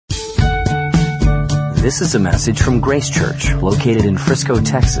This is a message from Grace Church, located in Frisco,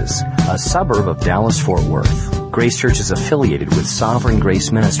 Texas, a suburb of Dallas-Fort Worth. Grace Church is affiliated with Sovereign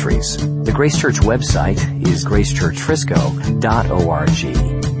Grace Ministries. The Grace Church website is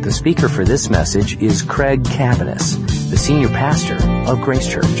gracechurchfrisco.org. The speaker for this message is Craig Cavanis, the senior pastor of Grace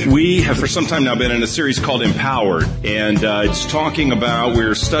Church. We have for some time now been in a series called Empowered, and it's talking about,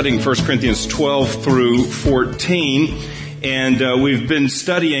 we're studying 1 Corinthians 12 through 14, and we've been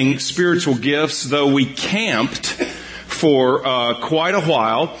studying spiritual gifts, though we camped for quite a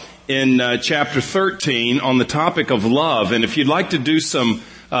while in chapter 13 on the topic of love. And if you'd like to do some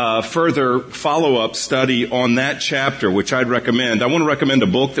further follow-up study on that chapter, which I'd recommend, I want to recommend a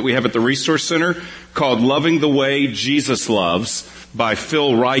book that we have at the Resource Center called Loving the Way Jesus Loves by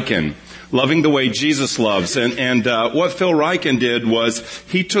Phil Ryken. Loving the Way Jesus Loves. And what Phil Ryken did was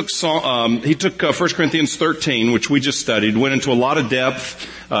he took 1 Corinthians 13, which we just studied, went into a lot of depth.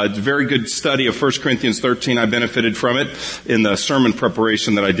 Very good study of 1 Corinthians 13. I benefited from it in the sermon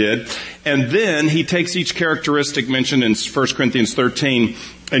preparation that I did. And then he takes each characteristic mentioned in 1 Corinthians 13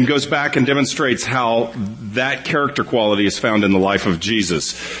 and goes back and demonstrates how that character quality is found in the life of Jesus.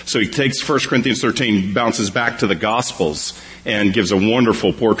 So he takes 1 Corinthians 13, bounces back to the Gospels, and gives a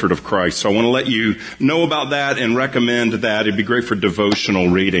wonderful portrait of Christ. So I want to let you know about that and recommend that. It'd be great for devotional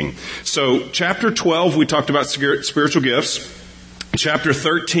reading. So chapter 12, we talked about spiritual gifts. Chapter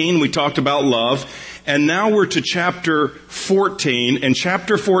 13, we talked about love. And now we're to chapter 14. And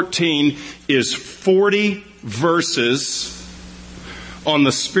chapter 14 is 40 verses on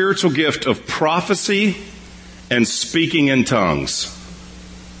the spiritual gift of prophecy and speaking in tongues.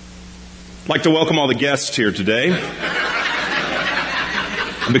 I'd like to welcome all the guests here today,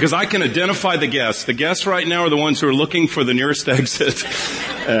 because I can identify the guests. The guests right now are the ones who are looking for the nearest exit.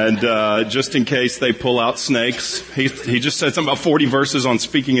 And just in case they pull out snakes, he just said something about 40 verses on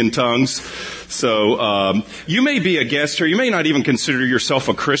speaking in tongues. So you may be a guest here. You may not even consider yourself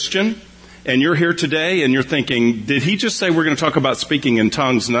a Christian. And you're here today and you're thinking, did he just say we're going to talk about speaking in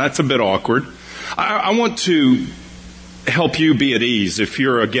tongues? And that's a bit awkward. I want to help you be at ease. If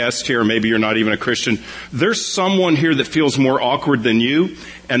you're a guest here, maybe you're not even a Christian, there's someone here that feels more awkward than you,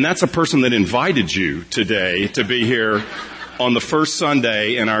 and that's a person that invited you today to be here on the first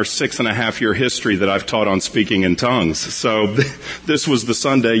Sunday in our 6.5-year history that I've taught on speaking in tongues. So this was the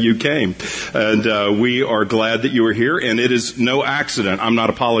Sunday you came, and we are glad that you were here, and it is no accident. I'm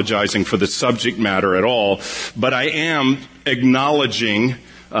not apologizing for the subject matter at all, but I am acknowledging,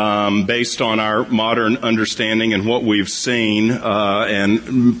 based on our modern understanding and what we've seen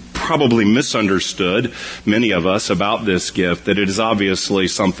and probably misunderstood, many of us, about this gift, that it is obviously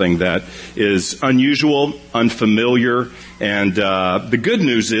something that is unusual, unfamiliar, and the good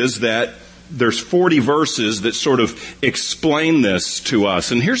news is that there's 40 verses that sort of explain this to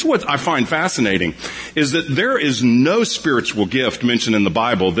us. And here's what I find fascinating, is that there is no spiritual gift mentioned in the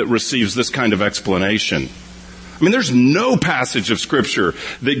Bible that receives this kind of explanation. I mean, there's no passage of Scripture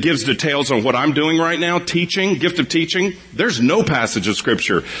that gives details on what I'm doing right now, teaching, gift of teaching. There's no passage of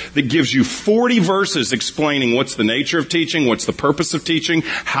Scripture that gives you 40 verses explaining what's the nature of teaching, what's the purpose of teaching,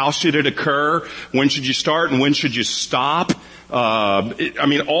 how should it occur, when should you start and when should you stop.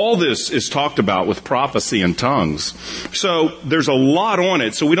 All this is talked about with prophecy and tongues. So there's a lot on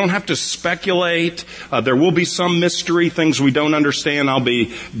it, so we don't have to speculate. There will be some mystery, things we don't understand. I'll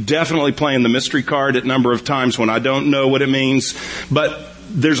be definitely playing the mystery card a number of times when I don't know what it means. But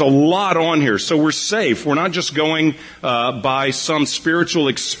there's a lot on here, so we're safe. We're not just going by some spiritual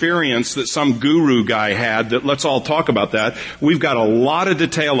experience that some guru guy had, that let's all talk about that. We've got a lot of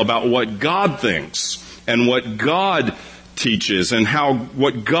detail about what God thinks and what God teaches and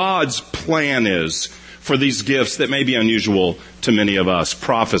what God's plan is for these gifts that may be unusual to many of us,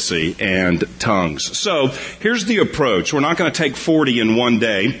 prophecy and tongues. So here's the approach. We're not going to take 40 in one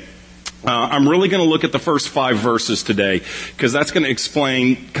day. I'm really going to look at the first 5 verses today, because that's going to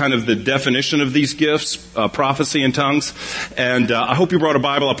explain kind of the definition of these gifts, prophecy and tongues. And I hope you brought a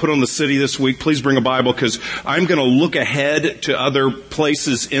Bible. I put on the city this week. Please bring a Bible, because I'm going to look ahead to other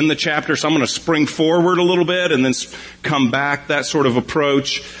places in the chapter. So I'm going to spring forward a little bit and then come back, that sort of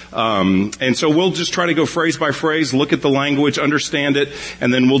approach. And so we'll just try to go phrase by phrase, look at the language, understand it,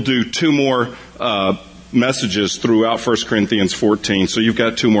 and then we'll do 2 more messages throughout 1 Corinthians 14. So you've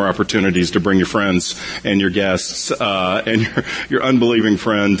got 2 more opportunities to bring your friends and your guests and your unbelieving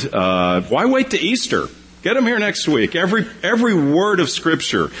friend. Why wait to Easter? Get them here next week. Every word of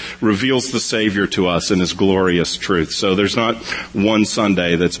Scripture reveals the Savior to us in His glorious truth. So there's not one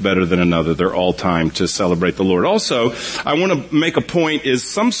Sunday that's better than another. They're all time to celebrate the Lord. Also, I want to make a point, is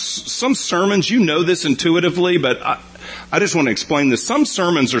some sermons, you know this intuitively, but I just want to explain this. Some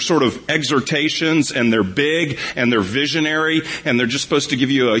sermons are sort of exhortations, and they're big and they're visionary, and they're just supposed to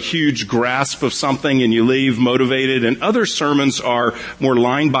give you a huge grasp of something and you leave motivated. And other sermons are more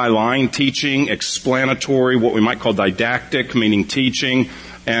line by line teaching, explanatory, what we might call didactic, meaning teaching.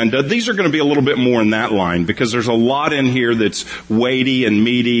 And these are going to be a little bit more in that line because there's a lot in here that's weighty and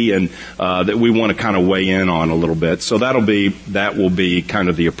meaty and that we want to kind of weigh in on a little bit. So that will be kind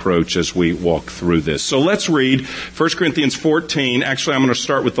of the approach as we walk through this. So let's read 1 Corinthians 14. Actually, I'm going to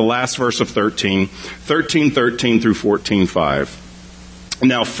start with the last verse of 13 through 14:5.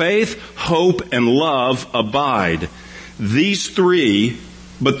 Now faith, hope, and love abide. These three,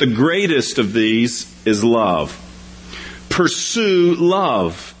 but the greatest of these is love. Pursue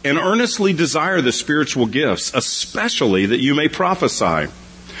love and earnestly desire the spiritual gifts, especially that you may prophesy.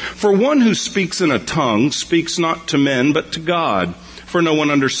 For one who speaks in a tongue speaks not to men but to God, for no one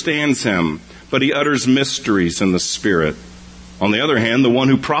understands him, but he utters mysteries in the Spirit. On the other hand, the one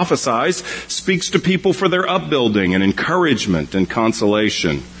who prophesies speaks to people for their upbuilding and encouragement and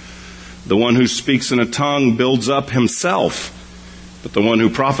consolation. The one who speaks in a tongue builds up himself, but the one who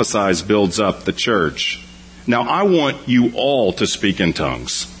prophesies builds up the church. Now, I want you all to speak in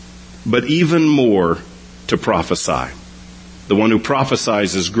tongues, but even more to prophesy. The one who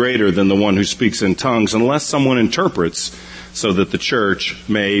prophesies is greater than the one who speaks in tongues, unless someone interprets, so that the church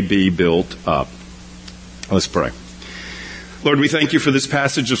may be built up. Let's pray. Lord, we thank you for this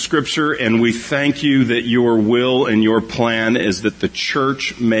passage of Scripture, and we thank you that your will and your plan is that the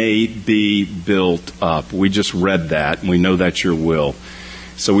church may be built up. We just read that, and we know that's your will.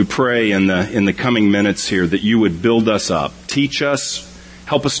 So we pray in the coming minutes here that you would build us up, teach us,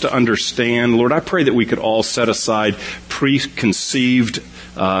 help us to understand. Lord, I pray that we could all set aside preconceived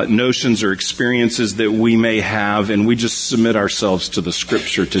notions or experiences that we may have, and we just submit ourselves to the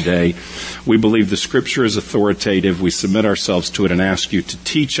Scripture today. We believe the Scripture is authoritative. We submit ourselves to it and ask you to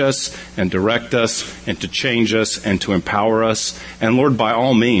teach us and direct us and to change us and to empower us. And Lord, by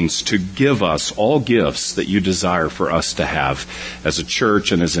all means, to give us all gifts that you desire for us to have as a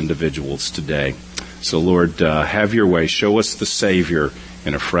church and as individuals today. So Lord, have your way. Show us the Savior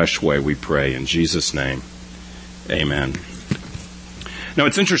in a fresh way, we pray. In Jesus' name, amen. Now,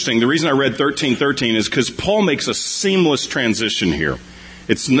 it's interesting. The reason I read 13:13 is because Paul makes a seamless transition here.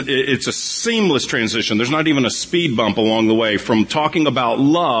 It's a seamless transition. There's not even a speed bump along the way from talking about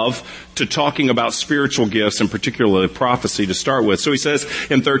love to talking about spiritual gifts, and particularly prophecy to start with. So he says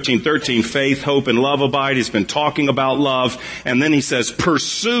in 13:13, faith, hope, and love abide. He's been talking about love. And then he says,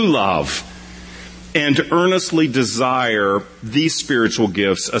 pursue love and earnestly desire these spiritual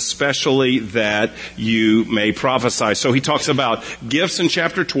gifts, especially that you may prophesy. So he talks about gifts in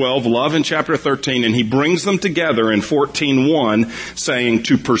chapter 12, love in chapter 13, and he brings them together in 14:1, saying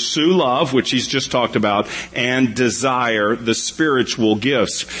to pursue love, which he's just talked about, and desire the spiritual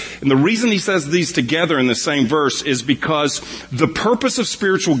gifts. And the reason he says these together in the same verse is because the purpose of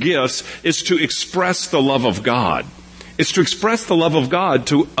spiritual gifts is to express the love of God. It's to express the love of God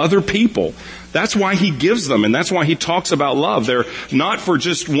to other people. That's why he gives them, and that's why he talks about love. They're not for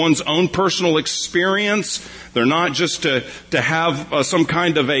just one's own personal experience. They're not just to have some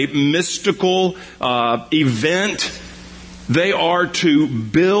kind of a mystical event. They are to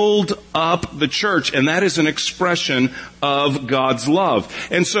build up the church, and that is an expression of God's love.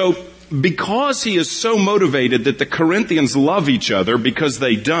 And so, because he is so motivated that the Corinthians love each other, because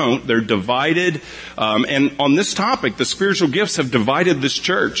they don't, they're divided. And on this topic, the spiritual gifts have divided this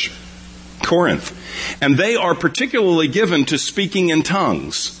church, Corinth. And they are particularly given to speaking in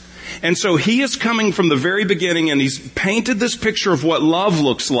tongues. And so he is coming from the very beginning, and he's painted this picture of what love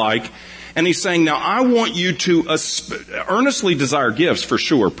looks like. And he's saying, now I want you to earnestly desire gifts, for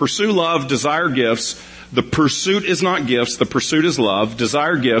sure. Pursue love, desire gifts. The pursuit is not gifts, the pursuit is love.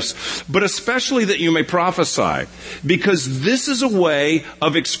 Desire gifts, but especially that you may prophesy. Because this is a way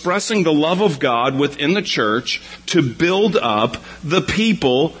of expressing the love of God within the church to build up the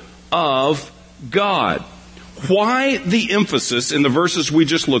people of God. Why the emphasis in the verses we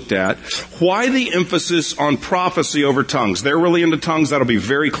just looked at? Why the emphasis on prophecy over tongues? They're really into tongues. That'll be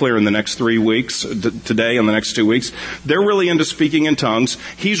very clear in the next 3 weeks, today and the next 2 weeks. They're really into speaking in tongues.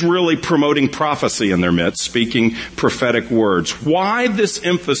 He's really promoting prophecy in their midst, speaking prophetic words. Why this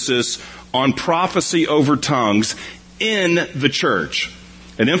emphasis on prophecy over tongues in the church?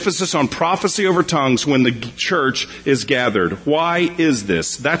 An emphasis on prophecy over tongues when the church is gathered. Why is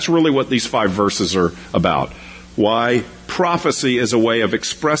this? That's really what these 5 verses are about. Why prophecy is a way of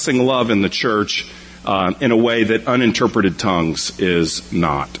expressing love in the church in a way that uninterpreted tongues is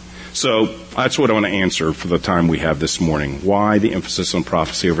not. So that's what I want to answer for the time we have this morning. Why the emphasis on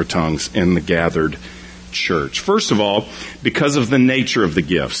prophecy over tongues in the gathered church. First of all, because of the nature of the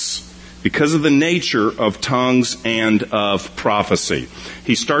gifts. Because of the nature of tongues and of prophecy.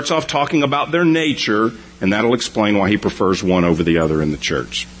 He starts off talking about their nature, and that'll explain why he prefers one over the other in the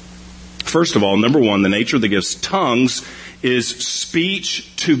church. First of all, number one, the nature of the gifts. Tongues is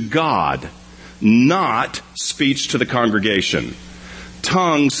speech to God, not speech to the congregation.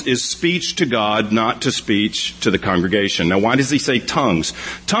 Tongues is speech to God, not to speech to the congregation. Now, why does he say tongues?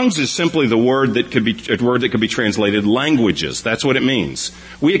 Tongues is simply a word that could be translated languages. That's what it means.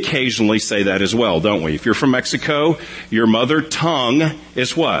 We occasionally say that as well, don't we? If you're from Mexico, your mother tongue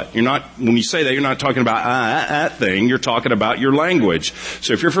is what? When you say that, you're not talking about that thing. You're talking about your language.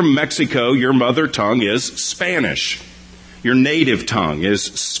 So if you're from Mexico, your mother tongue is Spanish. Your native tongue is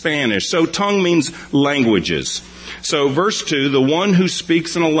Spanish. So tongue means languages. So verse 2, the one who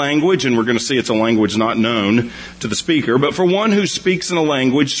speaks in a language, and we're going to see it's a language not known to the speaker, but for one who speaks in a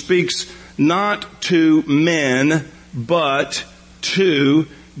language speaks not to men, but to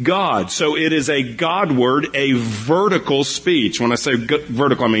God. So it is a God word, a vertical speech. When I say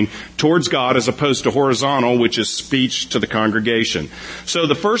vertical, I mean towards God as opposed to horizontal, which is speech to the congregation. So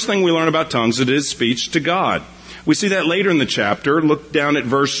the first thing we learn about tongues, it is speech to God. We see that later in the chapter. Look down at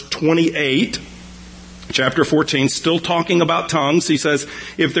verse 28. Chapter 14, still talking about tongues. He says,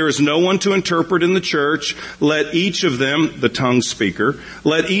 if there is no one to interpret in the church, let each of them, the tongue speaker,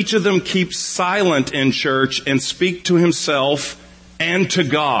 let each of them keep silent in church and speak to himself and to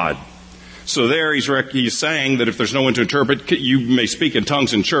God. So there he's saying that if there's no one to interpret, you may speak in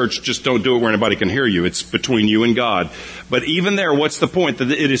tongues in church, just don't do it where anybody can hear you. It's between you and God. But even there, what's the point?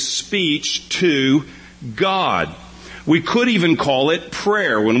 That it is speech to God. We could even call it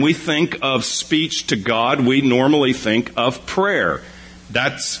prayer. When we think of speech to God, we normally think of prayer.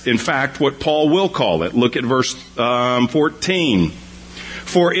 That's, in fact, what Paul will call it. Look at verse 14.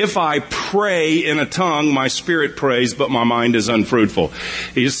 For if I pray in a tongue, my spirit prays, but my mind is unfruitful.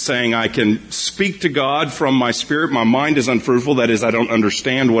 He's saying I can speak to God from my spirit. My mind is unfruitful. That is, I don't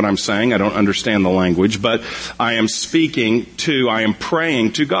understand what I'm saying. I don't understand the language, but I am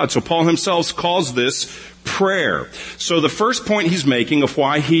praying to God. So Paul himself calls this prayer. So the first point he's making of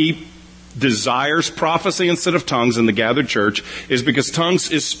why he desires prophecy instead of tongues in the gathered church is because tongues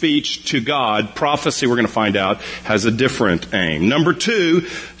is speech to God. Prophecy, we're going to find out, has a different aim. Number two,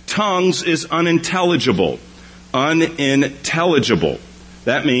 tongues is unintelligible. Unintelligible.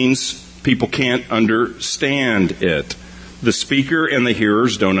 That means people can't understand it. The speaker and the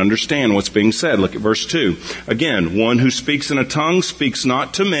hearers don't understand what's being said. Look at verse 2. Again, one who speaks in a tongue speaks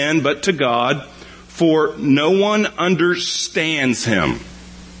not to men, but to God, for no one understands him.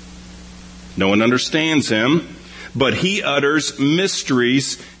 No one understands him, but he utters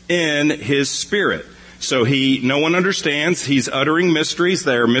mysteries in his spirit. So no one understands. He's uttering mysteries.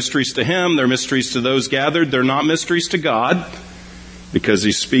 They are mysteries to him. They're mysteries to those gathered. They're not mysteries to God because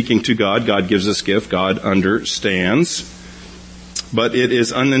he's speaking to God. God gives this gift. God understands. But it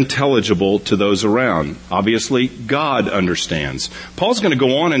is unintelligible to those around. Obviously, God understands. Paul's going to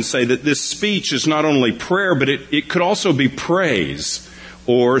go on and say that this speech is not only prayer, but it could also be praise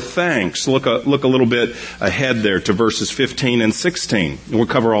or thanks. Look a little bit ahead there to verses 15 and 16. We'll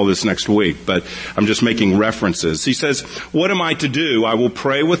cover all this next week, but I'm just making references. He says, what am I to do? I will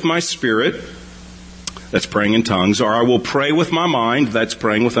pray with my spirit. That's praying in tongues. Or I will pray with my mind. That's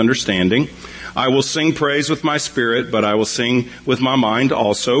praying with understanding. I will sing praise with my spirit, but I will sing with my mind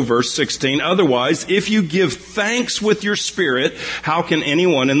also. Verse 16, otherwise, if you give thanks with your spirit, how can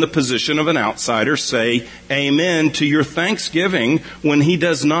anyone in the position of an outsider say amen to your thanksgiving when he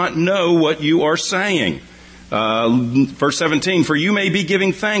does not know what you are saying? Verse 17, for you may be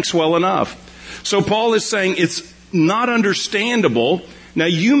giving thanks well enough. So Paul is saying it's not understandable. Now,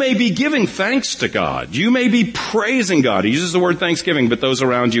 you may be giving thanks to God. You may be praising God. He uses the word thanksgiving, but those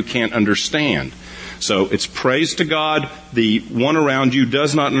around you can't understand. So it's praise to God. The one around you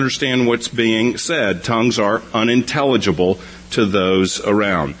does not understand what's being said. Tongues are unintelligible to those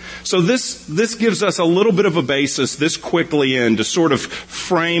around. So this gives us a little bit of a basis this quickly in to sort of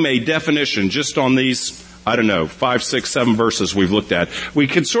frame a definition just on these 5, 6, 7 verses we've looked at. We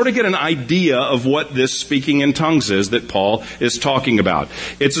can sort of get an idea of what this speaking in tongues is that Paul is talking about.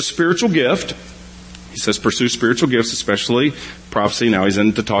 It's a spiritual gift. He says pursue spiritual gifts, especially prophecy. Now he's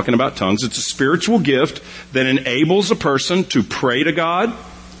into talking about tongues. It's a spiritual gift that enables a person to pray to God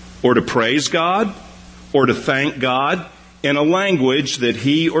or to praise God or to thank God in a language that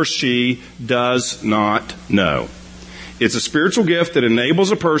he or she does not know. It's a spiritual gift that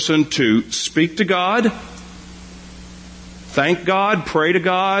enables a person to speak to God, thank God, pray to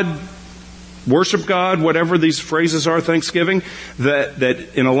God, worship God, whatever these phrases are, thanksgiving, that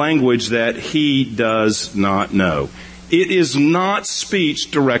in a language that he does not know. It is not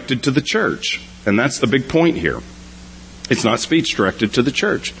speech directed to the church. And that's the big point here. It's not speech directed to the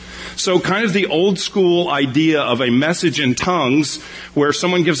church. So kind of the old school idea of a message in tongues, where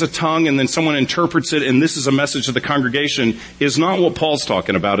someone gives a tongue and then someone interprets it and this is a message to the congregation, is not what Paul's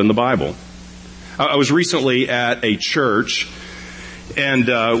talking about in the Bible. I was recently at a church and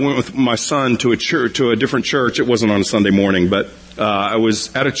went with my son to a different church. It wasn't on a Sunday morning, but I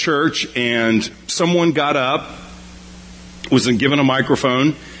was at a church and someone got up, was given a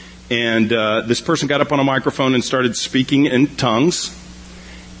microphone, and this person got up on a microphone and started speaking in tongues.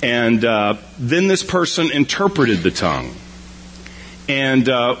 And then this person interpreted the tongue. And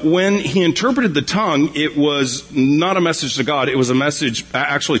when he interpreted the tongue, it was not a message to God. It was a message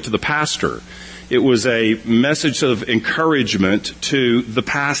actually to the pastor. It was a message of encouragement to the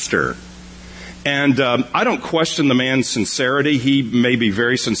pastor. And I don't question the man's sincerity. He may be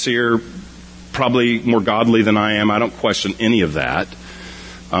very sincere, probably more godly than I am. I don't question any of that.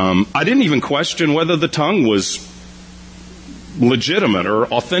 I didn't even question whether the tongue was legitimate or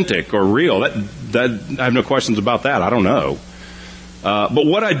authentic or real. That I have no questions about that. I don't know. But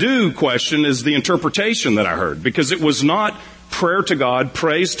what I do question is the interpretation that I heard, because it was not prayer to God,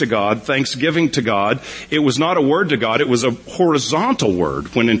 praise to God, thanksgiving to God. It was not a word to God. It was a horizontal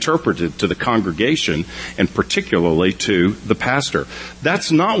word when interpreted to the congregation and particularly to the pastor.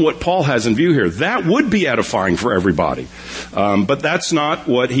 That's not what Paul has in view here. That would be edifying for everybody. But that's not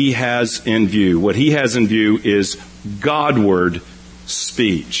what he has in view. What he has in view is Godward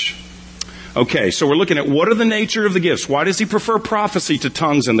speech. Okay, so we're looking at what are the nature of the gifts. Why does he prefer prophecy to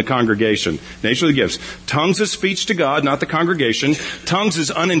tongues in the congregation? Nature of the gifts. Tongues is speech to God, not the congregation. Tongues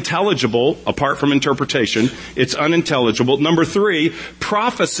is unintelligible apart from interpretation. It's unintelligible. Number 3,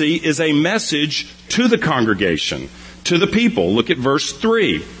 prophecy is a message to the congregation, to the people. Look at verse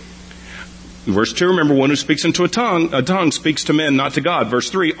 3. Verse 2, remember, one who speaks into a tongue speaks to men, not to God. Verse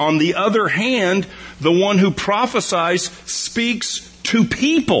 3, on the other hand, the one who prophesies speaks to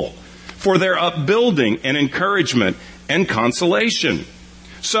people for their upbuilding and encouragement and consolation.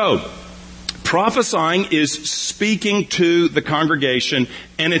 So, prophesying is speaking to the congregation,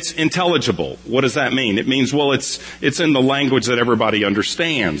 and it's intelligible. What does that mean? It means, well, it's in the language that everybody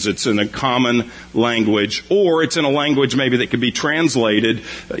understands. It's in a common language, or it's in a language maybe that could be translated.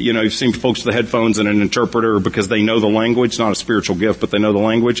 You've seen folks with the headphones and an interpreter because they know the language, not a spiritual gift, but they know the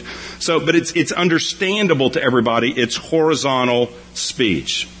language. But it's understandable to everybody. It's horizontal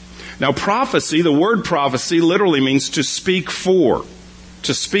speech. Now, prophecy, the word prophecy literally means to speak for.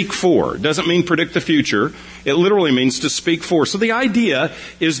 To speak for. It doesn't mean predict the future. It literally means to speak for. So the idea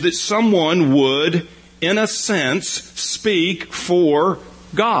is that someone would, in a sense, speak for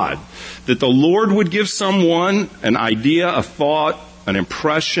God. That the Lord would give someone an idea, a thought, an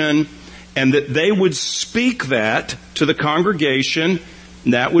impression, and that they would speak that to the congregation.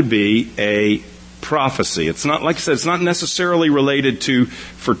 And that would be a prophecy. It's not, like I said, it's not necessarily related to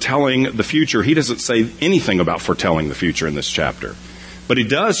foretelling the future. He doesn't say anything about foretelling the future in this chapter. But he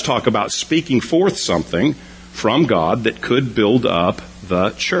does talk about speaking forth something from God that could build up the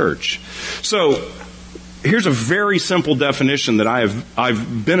church. So, here's a very simple definition that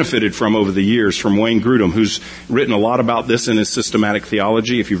I've benefited from over the years from Wayne Grudem, who's written a lot about this in his systematic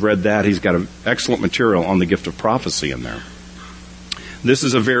theology. If you've read that, he's got an excellent material on the gift of prophecy in there. This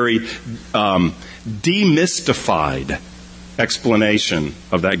is a very demystified explanation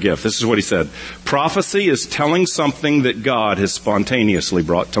of that gift. This is what he said. Prophecy is telling something that God has spontaneously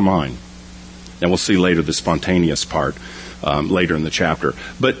brought to mind. And we'll see later the spontaneous part later in the chapter.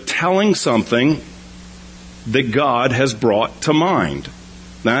 But telling something that God has brought to mind.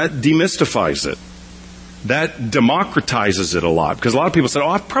 That demystifies it. That democratizes it a lot. Because a lot of people say,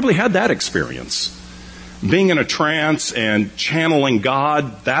 I've probably had that experience. Being in a trance and channeling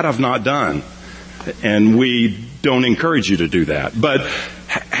God, that I've not done. And we don't encourage you to do that. But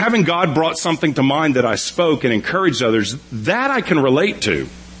having God brought something to mind that I spoke and encouraged others, that I can relate to.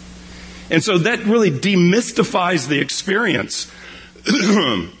 And so that really demystifies the experience.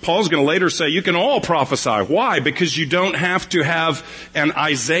 Paul's going to later say you can all prophesy. Why? Because you don't have to have an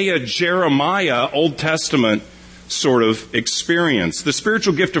Isaiah, Jeremiah, Old Testament sort of experience. The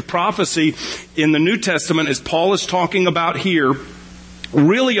spiritual gift of prophecy in the New Testament, as Paul is talking about here,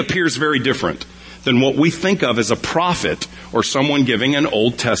 really appears very different than what we think of as a prophet or someone giving an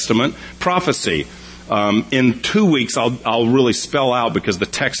Old Testament prophecy. In 2 weeks, I'll really spell out, because the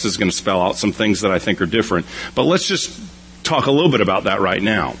text is going to spell out some things that I think are different. But let's just talk a little bit about that right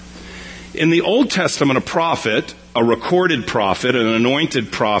now. In the Old Testament, a prophet a recorded prophet, an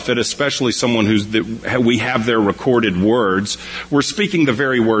anointed prophet, especially someone we have their recorded words, we're speaking the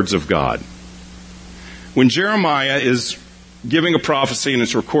very words of God. When Jeremiah is giving a prophecy and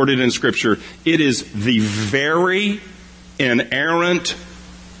it's recorded in Scripture, it is the very inerrant,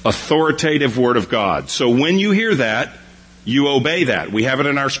 authoritative Word of God. So when you hear that, you obey that. We have it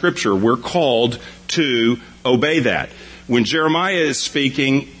in our Scripture. We're called to obey that. When Jeremiah is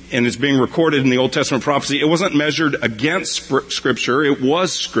speaking and it's being recorded in the Old Testament prophecy, it wasn't measured against Scripture. It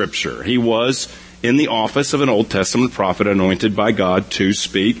was Scripture. He was in the office of an Old Testament prophet anointed by God to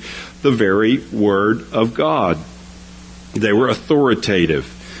speak the very Word of God. They were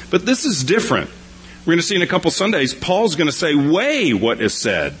authoritative. But this is different. We're going to see in a couple Sundays, Paul's going to say, weigh what is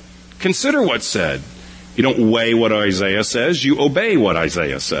said. Consider what's said. You don't weigh what Isaiah says. You obey what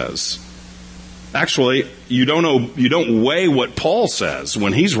Isaiah says. Actually, you don't weigh what Paul says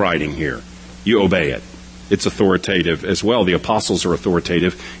when he's writing here. You obey it. It's authoritative as well. The apostles are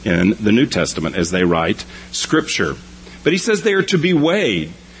authoritative in the New Testament as they write Scripture. But he says they are to be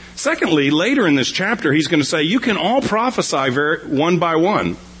weighed. Secondly, later in this chapter, he's going to say, you can all prophesy one by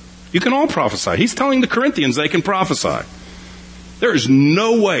one. You can all prophesy. He's telling the Corinthians they can prophesy. There is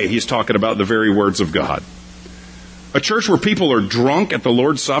no way he's talking about the very words of God. A church where people are drunk at the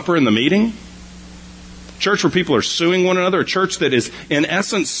Lord's Supper in the meeting? Church where people are suing one another? A church that is, in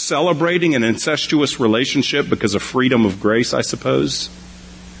essence, celebrating an incestuous relationship because of freedom of grace, I suppose?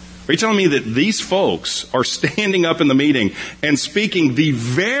 Are you telling me that these folks are standing up in the meeting and speaking the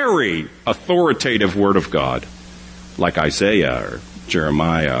very authoritative Word of God, like Isaiah or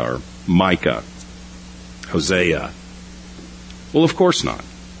Jeremiah or Micah, Hosea? Well, of course not.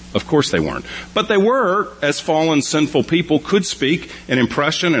 Of course they weren't. But they were, as fallen, sinful people, could speak an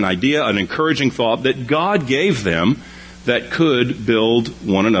impression, an idea, an encouraging thought that God gave them that could build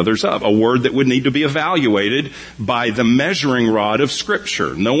one another's up. A word that would need to be evaluated by the measuring rod of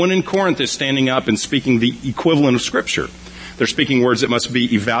Scripture. No one in Corinth is standing up and speaking the equivalent of Scripture. They're speaking words that must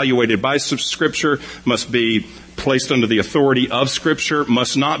be evaluated by Scripture, must be placed under the authority of Scripture,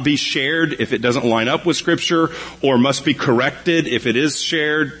 must not be shared if it doesn't line up with Scripture, or must be corrected if it is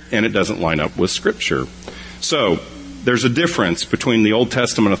shared and it doesn't line up with Scripture. So, there's a difference between the Old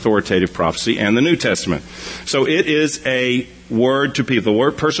Testament authoritative prophecy and the New Testament. So it is a word to people.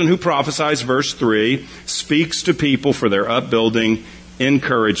 The person who prophesies, verse 3, speaks to people for their upbuilding,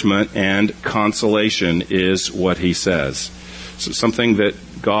 encouragement, and consolation is what he says. So something that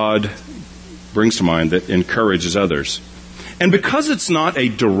God brings to mind that encourages others. And because it's not a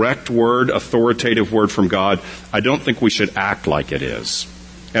direct word, authoritative word from God, I don't think we should act like it is.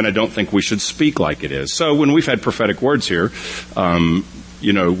 And I don't think we should speak like it is. So when we've had prophetic words here,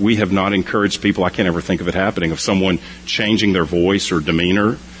 we have not encouraged people. I can't ever think of it happening, of someone changing their voice or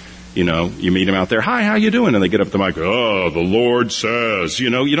demeanor. You meet them out there. Hi, how you doing? And they get up the mic. Oh, the Lord says. We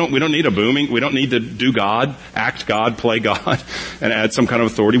don't need a booming. We don't need to do God, act God, play God, and add some kind of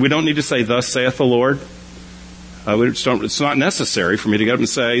authority. We don't need to say, thus saith the Lord. It's not necessary for me to get up and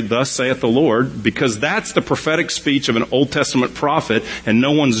say, thus saith the Lord, because that's the prophetic speech of an Old Testament prophet, and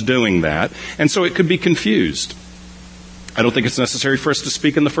no one's doing that. And so it could be confused. I don't think it's necessary for us to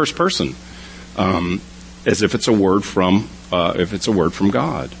speak in the first person, as if it's a word from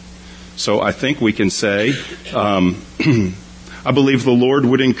God. So I think we can say, I believe the Lord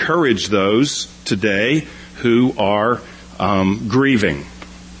would encourage those today who are grieving.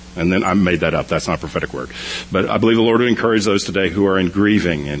 And then I made that up. That's not a prophetic word. But I believe the Lord would encourage those today who are in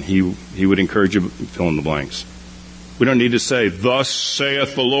grieving, and He would encourage you, fill in the blanks. We don't need to say, thus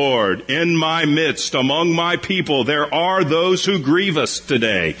saith the Lord, in my midst, among my people, there are those who grieve us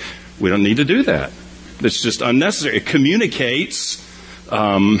today. We don't need to do that. It's just unnecessary. It communicates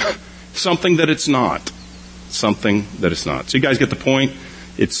something that it's not. Something that it's not. So you guys get the point?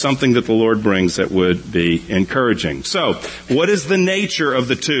 It's something that the Lord brings that would be encouraging. So, what is the nature of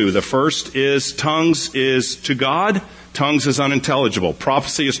the two? The first is tongues is to God. Tongues is unintelligible.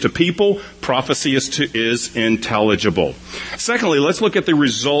 Prophecy is to people. Prophecy is intelligible. Secondly, let's look at the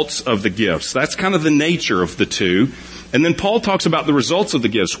results of the gifts. That's kind of the nature of the two. And then Paul talks about the results of the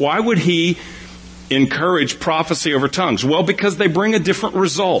gifts. Why would he encourage prophecy over tongues? Well, because they bring a different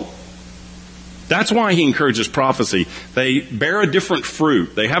result. That's why he encourages prophecy. They bear a different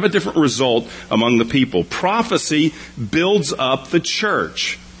fruit. They have a different result among the people. Prophecy builds up the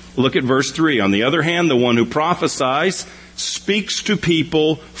church. Look at verse 3. On the other hand, the one who prophesies speaks to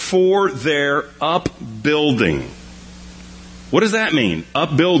people for their upbuilding. What does that mean?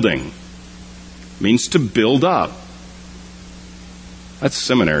 Upbuilding means to build up. That's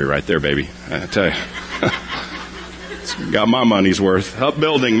seminary right there, baby. I tell you. It's got my money's worth.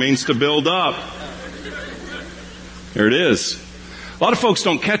 Upbuilding means to build up. There it is. A lot of folks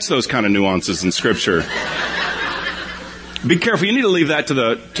don't catch those kind of nuances in Scripture. Be careful. You need to leave that to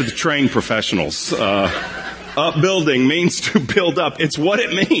the trained professionals. Upbuilding means to build up. It's what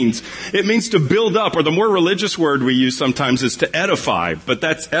it means. It means to build up, or the more religious word we use sometimes is to edify. But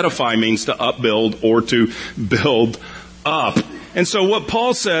that's edify means to upbuild or to build up. And so what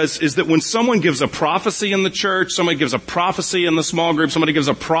Paul says is that when someone gives a prophecy in the church, somebody gives a prophecy in the small group, somebody gives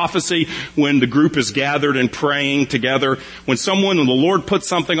a prophecy when the group is gathered and praying together, when the Lord puts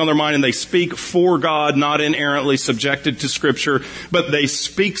something on their mind and they speak for God, not inerrantly subjected to Scripture, but they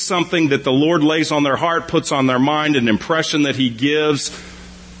speak something that the Lord lays on their heart, puts on their mind, an impression that He gives,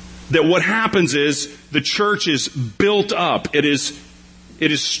 that what happens is the church is built up. It is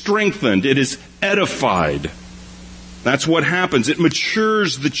strengthened. It is edified. That's what happens. It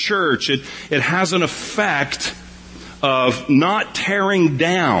matures the church. It has an effect of not tearing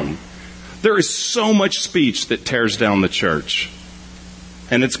down. There is so much speech that tears down the church.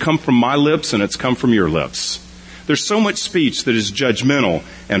 And it's come from my lips and it's come from your lips. There's so much speech that is judgmental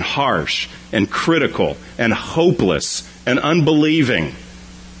and harsh and critical and hopeless and unbelieving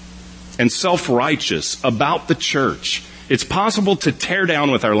and self-righteous about the church. It's possible to tear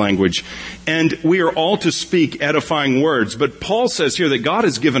down with our language, and we are all to speak edifying words. But Paul says here that God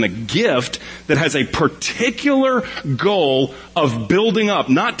has given a gift that has a particular goal of building up,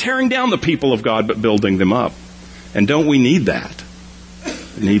 not tearing down the people of God, but building them up. And don't we need that?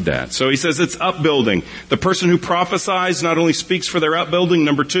 We need that. So he says it's upbuilding. The person who prophesies not only speaks for their upbuilding,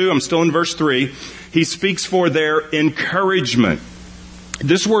 number 2, I'm still in verse 3, he speaks for their encouragement.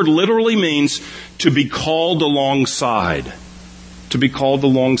 This word literally means to be called alongside. To be called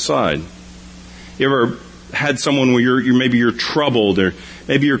alongside. You ever had someone where maybe you're troubled, or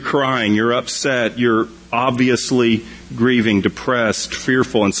maybe you're crying, you're upset, you're obviously grieving, depressed,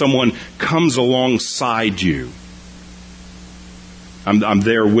 fearful, and someone comes alongside you. I'm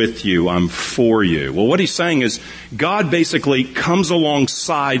there with you. I'm for you. Well, what he's saying is God basically comes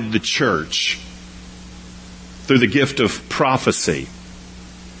alongside the church through the gift of prophecy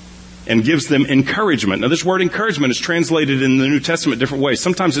and gives them encouragement. Now, this word encouragement is translated in the New Testament different ways.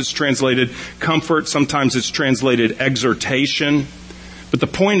 Sometimes it's translated comfort. Sometimes it's translated exhortation. But the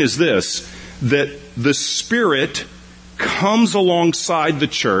point is this, that the Spirit comes alongside the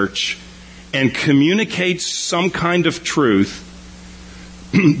church and communicates some kind of truth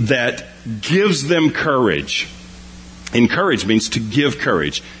that gives them courage. Encourage means to give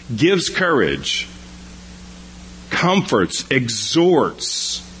courage. Gives courage. Comforts.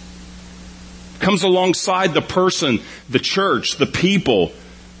 Exhorts. Comes alongside the person, the church, the people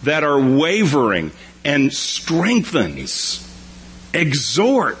that are wavering, and strengthens,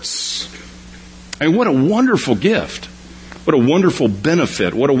 exhorts. I mean, what a wonderful gift. What a wonderful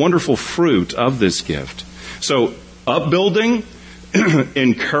benefit. What a wonderful fruit of this gift. So, upbuilding,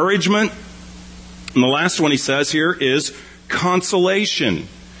 encouragement. And the last one he says here is consolation.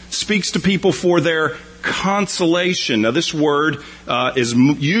 Speaks to people for their consolation. Now, this word is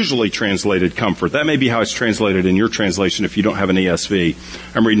usually translated comfort. That may be how it's translated in your translation if you don't have an ESV.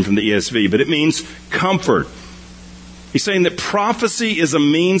 I'm reading from the ESV, but it means comfort. He's saying that prophecy is a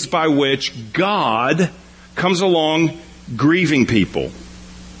means by which God comes along grieving people,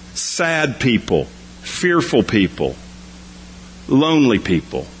 sad people, fearful people, lonely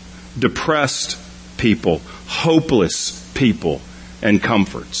people, depressed people, hopeless people, and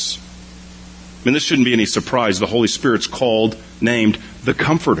comforts. I mean, this shouldn't be any surprise. The Holy Spirit's named the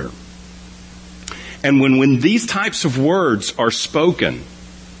Comforter. And when these types of words are spoken,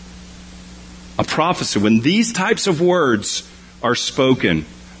 a prophecy, when these types of words are spoken,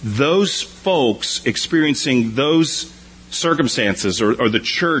 those folks experiencing those circumstances, or the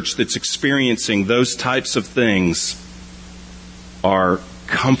church that's experiencing those types of things, are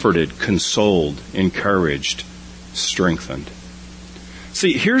comforted, consoled, encouraged, strengthened.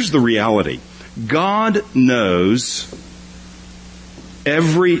 See, here's the reality. God knows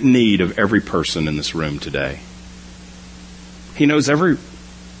every need of every person in this room today. He knows every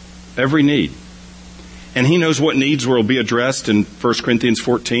need. And He knows what needs will be addressed in 1 Corinthians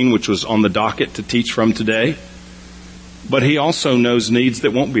 14, which was on the docket to teach from today. But He also knows needs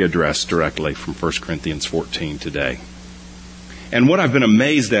that won't be addressed directly from 1 Corinthians 14 today. And what I've been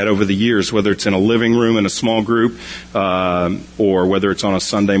amazed at over the years, whether it's in a living room in a small group, or whether it's on a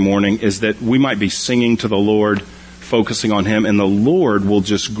Sunday morning, is that we might be singing to the Lord, focusing on Him, and the Lord will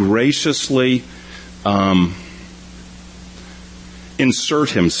just graciously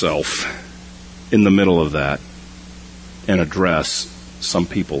insert Himself in the middle of that and address some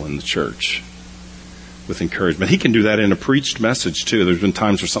people in the church with encouragement. He can do that in a preached message too. There's been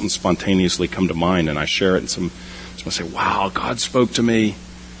times where something spontaneously come to mind and I share it, and Somebody say, wow, God spoke to me.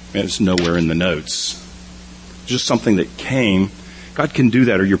 Man, it's nowhere in the notes. Just something that came. God can do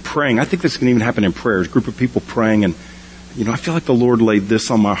that. Or you're praying. I think this can even happen in prayer. A group of people praying and, I feel like the Lord laid this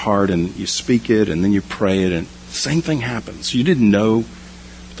on my heart, and you speak it and then you pray it and the same thing happens. You didn't know.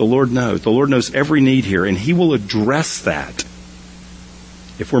 The Lord knows. The Lord knows every need here, and He will address that.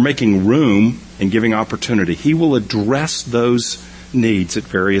 If we're making room and giving opportunity, He will address those needs at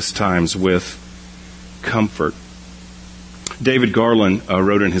various times with comfort. David Garland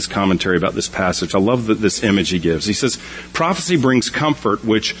wrote in his commentary about this passage. I love this image he gives. He says, prophecy brings comfort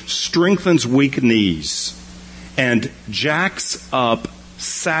which strengthens weak knees and jacks up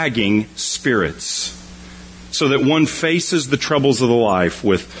sagging spirits, so that one faces the troubles of the life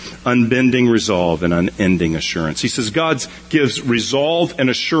with unbending resolve and unending assurance. He says God gives resolve and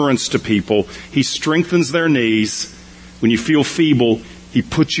assurance to people. He strengthens their knees. When you feel feeble, He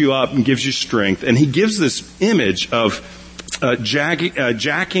puts you up and gives you strength. And He gives this image of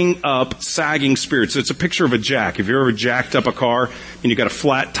jacking up sagging spirits. It's a picture of a jack. If you've ever jacked up a car and you've got a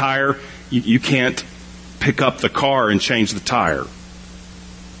flat tire, you can't pick up the car and change the tire.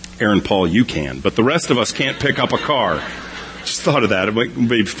 Aaron Paul, you can, but the rest of us can't pick up a car. Just thought of that. It would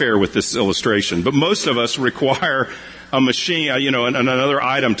be fair with this illustration. But most of us require a machine, another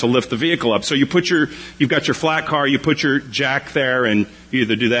item to lift the vehicle up. So you've got your flat car, you put your jack there, and you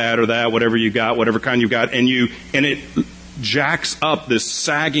either do that or that, whatever you got, whatever kind you've got, and it jacks up this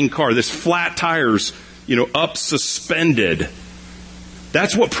sagging car, this flat tires, up suspended.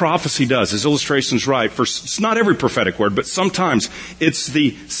 That's what prophecy does. His illustration's right. It's not every prophetic word, but sometimes it's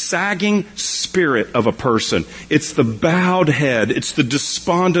the sagging spirit of a person. It's the bowed head. It's the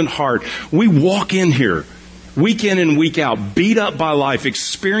despondent heart. We walk in here, week in and week out, beat up by life,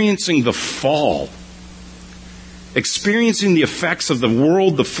 experiencing the fall, experiencing the effects of the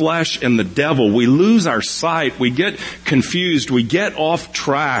world, the flesh, and the devil. We lose our sight. We get confused. We get off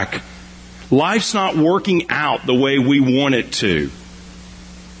track. Life's not working out the way we want it to.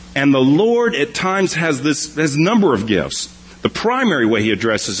 And the Lord at times has a number of gifts. The primary way He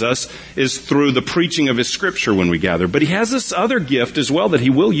addresses us is through the preaching of His Scripture when we gather. But He has this other gift as well that He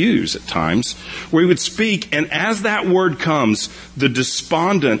will use at times, where He would speak, and as that word comes, the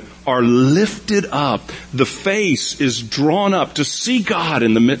despondent are lifted up. The face is drawn up to see God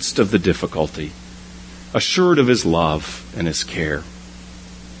in the midst of the difficulty, assured of His love and His care.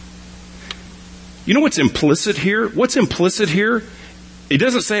 You know what's implicit here? What's implicit here? He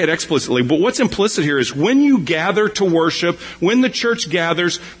doesn't say it explicitly, but what's implicit here is when you gather to worship, when the church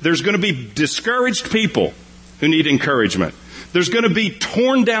gathers, there's going to be discouraged people who need encouragement. There's going to be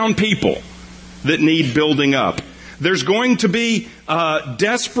torn down people that need building up. There's going to be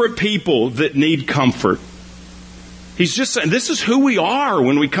desperate people that need comfort. He's just saying this is who we are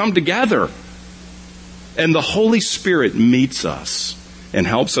when we come together. And the Holy Spirit meets us and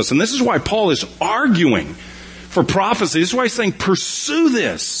helps us. And this is why Paul is arguing for prophecy. This is why he's saying, pursue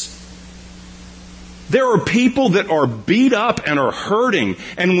this. There are people that are beat up and are hurting.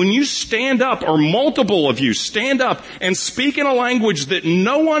 And when you stand up, or multiple of you stand up and speak in a language that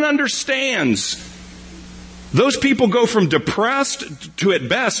no one understands, those people go from depressed to, at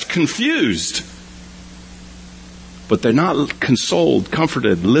best, confused. But they're not consoled,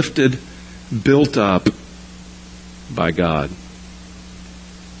 comforted, lifted, built up by God.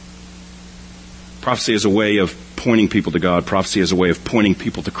 Prophecy is a way of pointing people to God. Prophecy is a way of pointing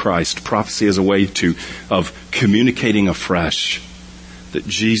people to Christ. Prophecy is a way of communicating afresh that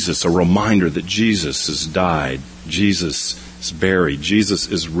Jesus, a reminder that Jesus has died. Jesus is buried. Jesus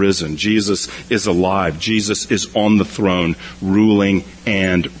is risen. Jesus is alive. Jesus is on the throne, ruling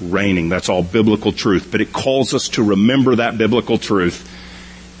and reigning. That's all biblical truth. But it calls us to remember that biblical truth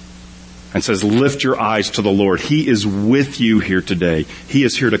and says, lift your eyes to the Lord. He is with you here today. He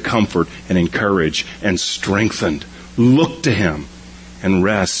is here to comfort and encourage and strengthen. Look to Him and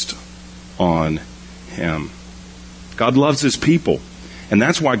rest on Him. God loves His people. And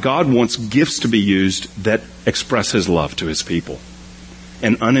that's why God wants gifts to be used that express His love to His people.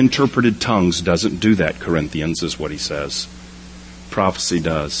 And uninterpreted tongues doesn't do that, Corinthians, is what he says. Prophecy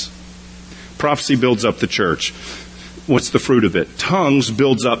does. Prophecy builds up the church. What's the fruit of it? Tongues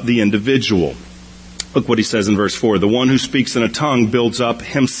builds up the individual. Look what he says in verse 4. The one who speaks in a tongue builds up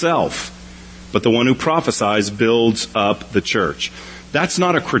himself, but the one who prophesies builds up the church. That's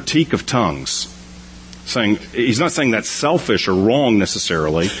not a critique of tongues. He's not saying that's selfish or wrong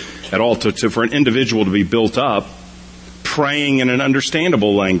necessarily at all for an individual to be built up. Praying in an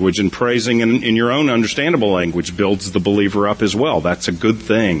understandable language and praising in your own understandable language builds the believer up as well. That's a good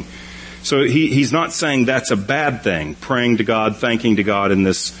thing. So he's not saying that's a bad thing, praying to God, thanking to God in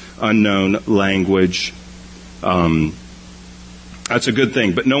this unknown language. That's a good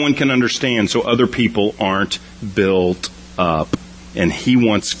thing, but no one can understand, so other people aren't built up. And he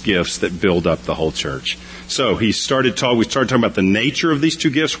wants gifts that build up the whole church. So we started talking about the nature of these two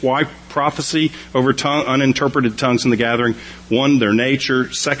gifts. Why prophecy over uninterpreted tongues in the gathering? One, their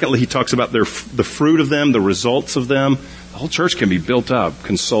nature. Secondly, he talks about the fruit of them, the results of them. The whole church can be built up,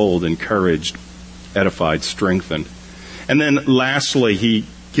 consoled, encouraged, edified, strengthened. And then lastly, he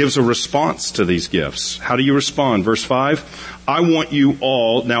gives a response to these gifts. How do you respond? Verse 5, I want you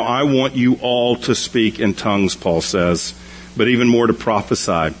all to speak in tongues, Paul says, but even more to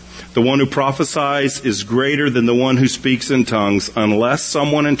prophesy. The one who prophesies is greater than the one who speaks in tongues, unless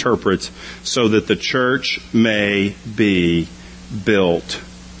someone interprets, so that the church may be built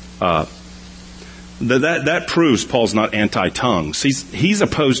up. That proves Paul's not anti-tongues. He's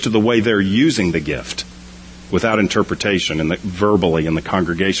opposed to the way they're using the gift without interpretation and verbally in the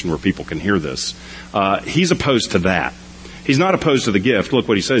congregation where people can hear this. He's opposed to that. He's not opposed to the gift. Look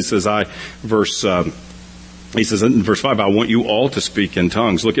what he says. He says in verse 5, I want you all to speak in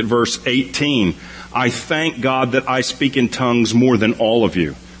tongues. Look at verse 18. I thank God that I speak in tongues more than all of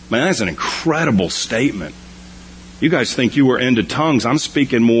you. Man, that's an incredible statement. You guys think you were into tongues. I'm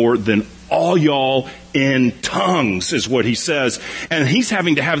speaking more than all y'all in tongues, is what he says. And he's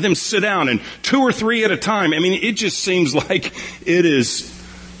having to have them sit down and 2 or 3 at a time. I mean, it just seems like it is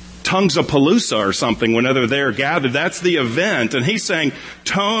Tongues-a-Palooza or something whenever they're gathered. That's the event. And he's saying,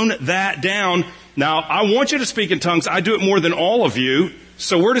 tone that down. Now, I want you to speak in tongues. I do it more than all of you.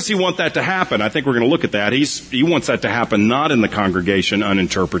 So where does he want that to happen? I think we're going to look at that. He wants that to happen not in the congregation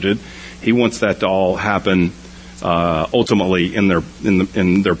uninterpreted. He wants that to all happen ultimately in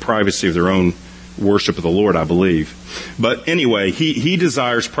their privacy of their own worship of the Lord, I believe. But anyway, he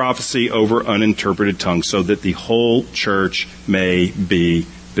desires prophecy over uninterpreted tongues so that the whole church may be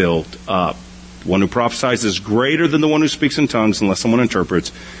built up. The one who prophesies is greater than the one who speaks in tongues unless someone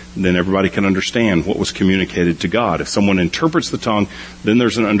interprets. Then everybody can understand what was communicated to God. If someone interprets the tongue, then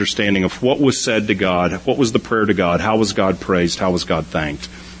there's an understanding of what was said to God, what was the prayer to God, how was God praised, how was God thanked,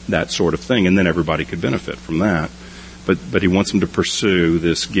 that sort of thing. And then everybody could benefit from that. But he wants them to pursue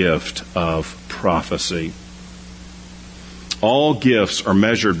this gift of prophecy. All gifts are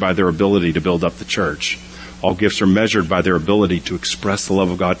measured by their ability to build up the church. All gifts are measured by their ability to express the love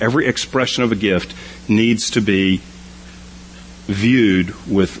of God. Every expression of a gift needs to be viewed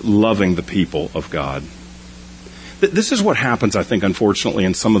with loving the people of God. This is what happens, I think, unfortunately,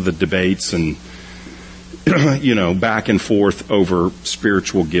 in some of the debates and, back and forth over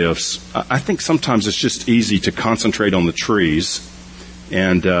spiritual gifts. I think sometimes it's just easy to concentrate on the trees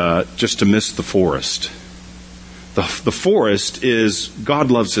and just to miss the forest. The forest is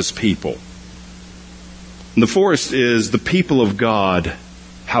God loves His people. And the forest is the people of God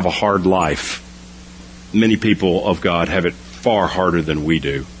have a hard life. Many people of God have it far harder than we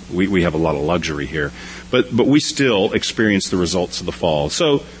do. We have a lot of luxury here. But we still experience the results of the fall.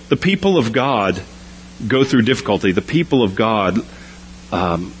 So the people of God go through difficulty. The people of God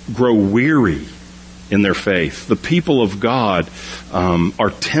grow weary in their faith. The people of God are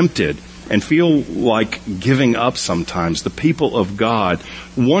tempted and feel like giving up sometimes. The people of God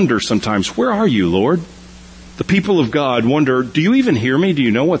wonder sometimes, where are you, Lord? The people of God wonder, do you even hear me? Do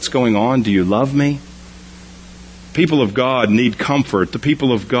you know what's going on? Do you love me? People of God need comfort. The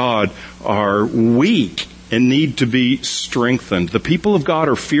people of God are weak and need to be strengthened. The people of God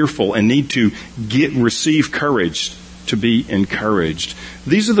are fearful and need to receive courage to be encouraged.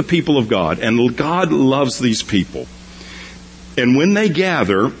 These are the people of God, and God loves these people. And when they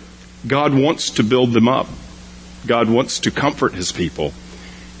gather, God wants to build them up. God wants to comfort His people.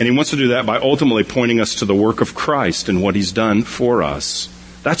 And He wants to do that by ultimately pointing us to the work of Christ and what He's done for us.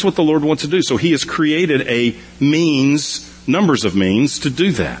 That's what the Lord wants to do. So He has created numbers of means to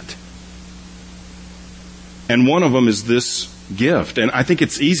do that. And one of them is this gift. And I think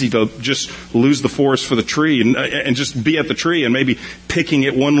it's easy to just lose the forest for the tree and just be at the tree and maybe picking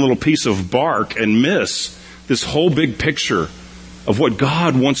at one little piece of bark and miss this whole big picture of what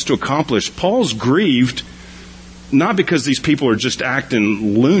God wants to accomplish. Paul's grieved not because these people are just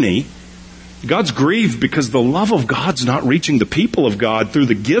acting loony. God's grieved because the love of God's not reaching the people of God through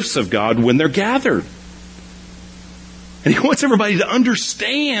the gifts of God when they're gathered. And He wants everybody to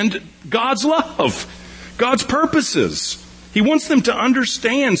understand God's love, God's purposes. He wants them to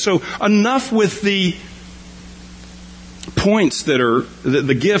understand. So enough with the points that are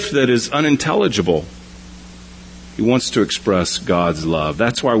the gift that is unintelligible. He wants to express God's love.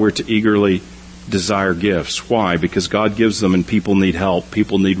 That's why we're to eagerly desire gifts. Why? Because God gives them and people need help.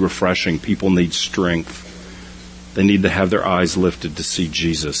 People need refreshing. People need strength. They need to have their eyes lifted to see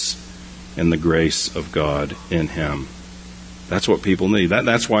Jesus and the grace of God in him. That's what people need.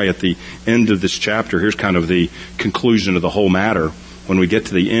 That's why at the end of this chapter, here's kind of the conclusion of the whole matter. When we get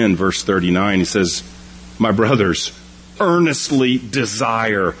to the end, verse 39, he says, my brothers, earnestly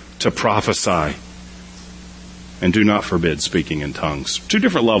desire to prophesy, and do not forbid speaking in tongues. Two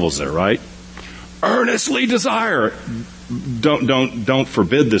different levels there, right? Earnestly desire. Don't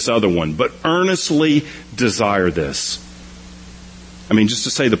forbid this other one, but earnestly desire this. I mean, just to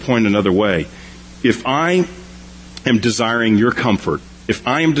say the point another way, if I am desiring your comfort, if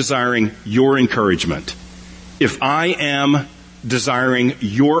I am desiring your encouragement, if I am desiring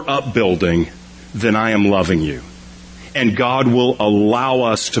your upbuilding, then I am loving you. And God will allow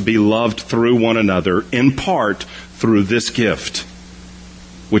us to be loved through one another, in part through this gift,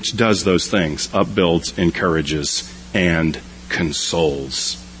 which does those things, upbuilds, encourages, and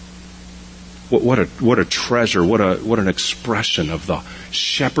consoles. What a treasure, what an expression of the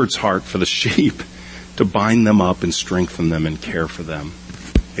shepherd's heart for the sheep, to bind them up and strengthen them and care for them,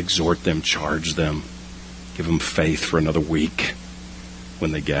 exhort them, charge them, give them faith for another week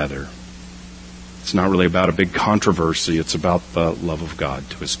when they gather. It's not really about a big controversy. It's about the love of God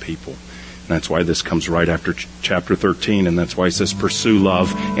to his people. And that's why this comes right after chapter 13. And that's why he says, pursue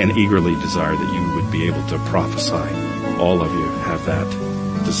love and eagerly desire that you would be able to prophesy. All of you have that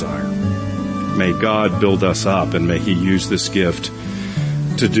desire. May God build us up, and may he use this gift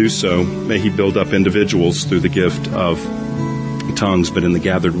to do so. May he build up individuals through the gift of tongues, but in the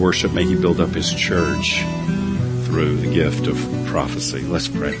gathered worship, may he build up his church through the gift of prophecy. Let's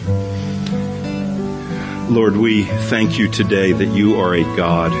pray. Lord, we thank you today that you are a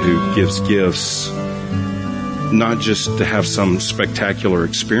God who gives gifts, not just to have some spectacular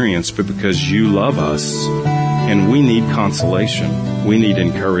experience, but because you love us and we need consolation. We need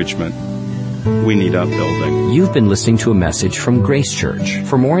encouragement. We need upbuilding. You've been listening to a message from Grace Church.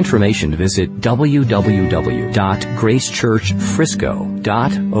 For more information, visit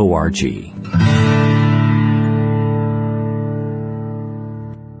www.gracechurchfrisco.org.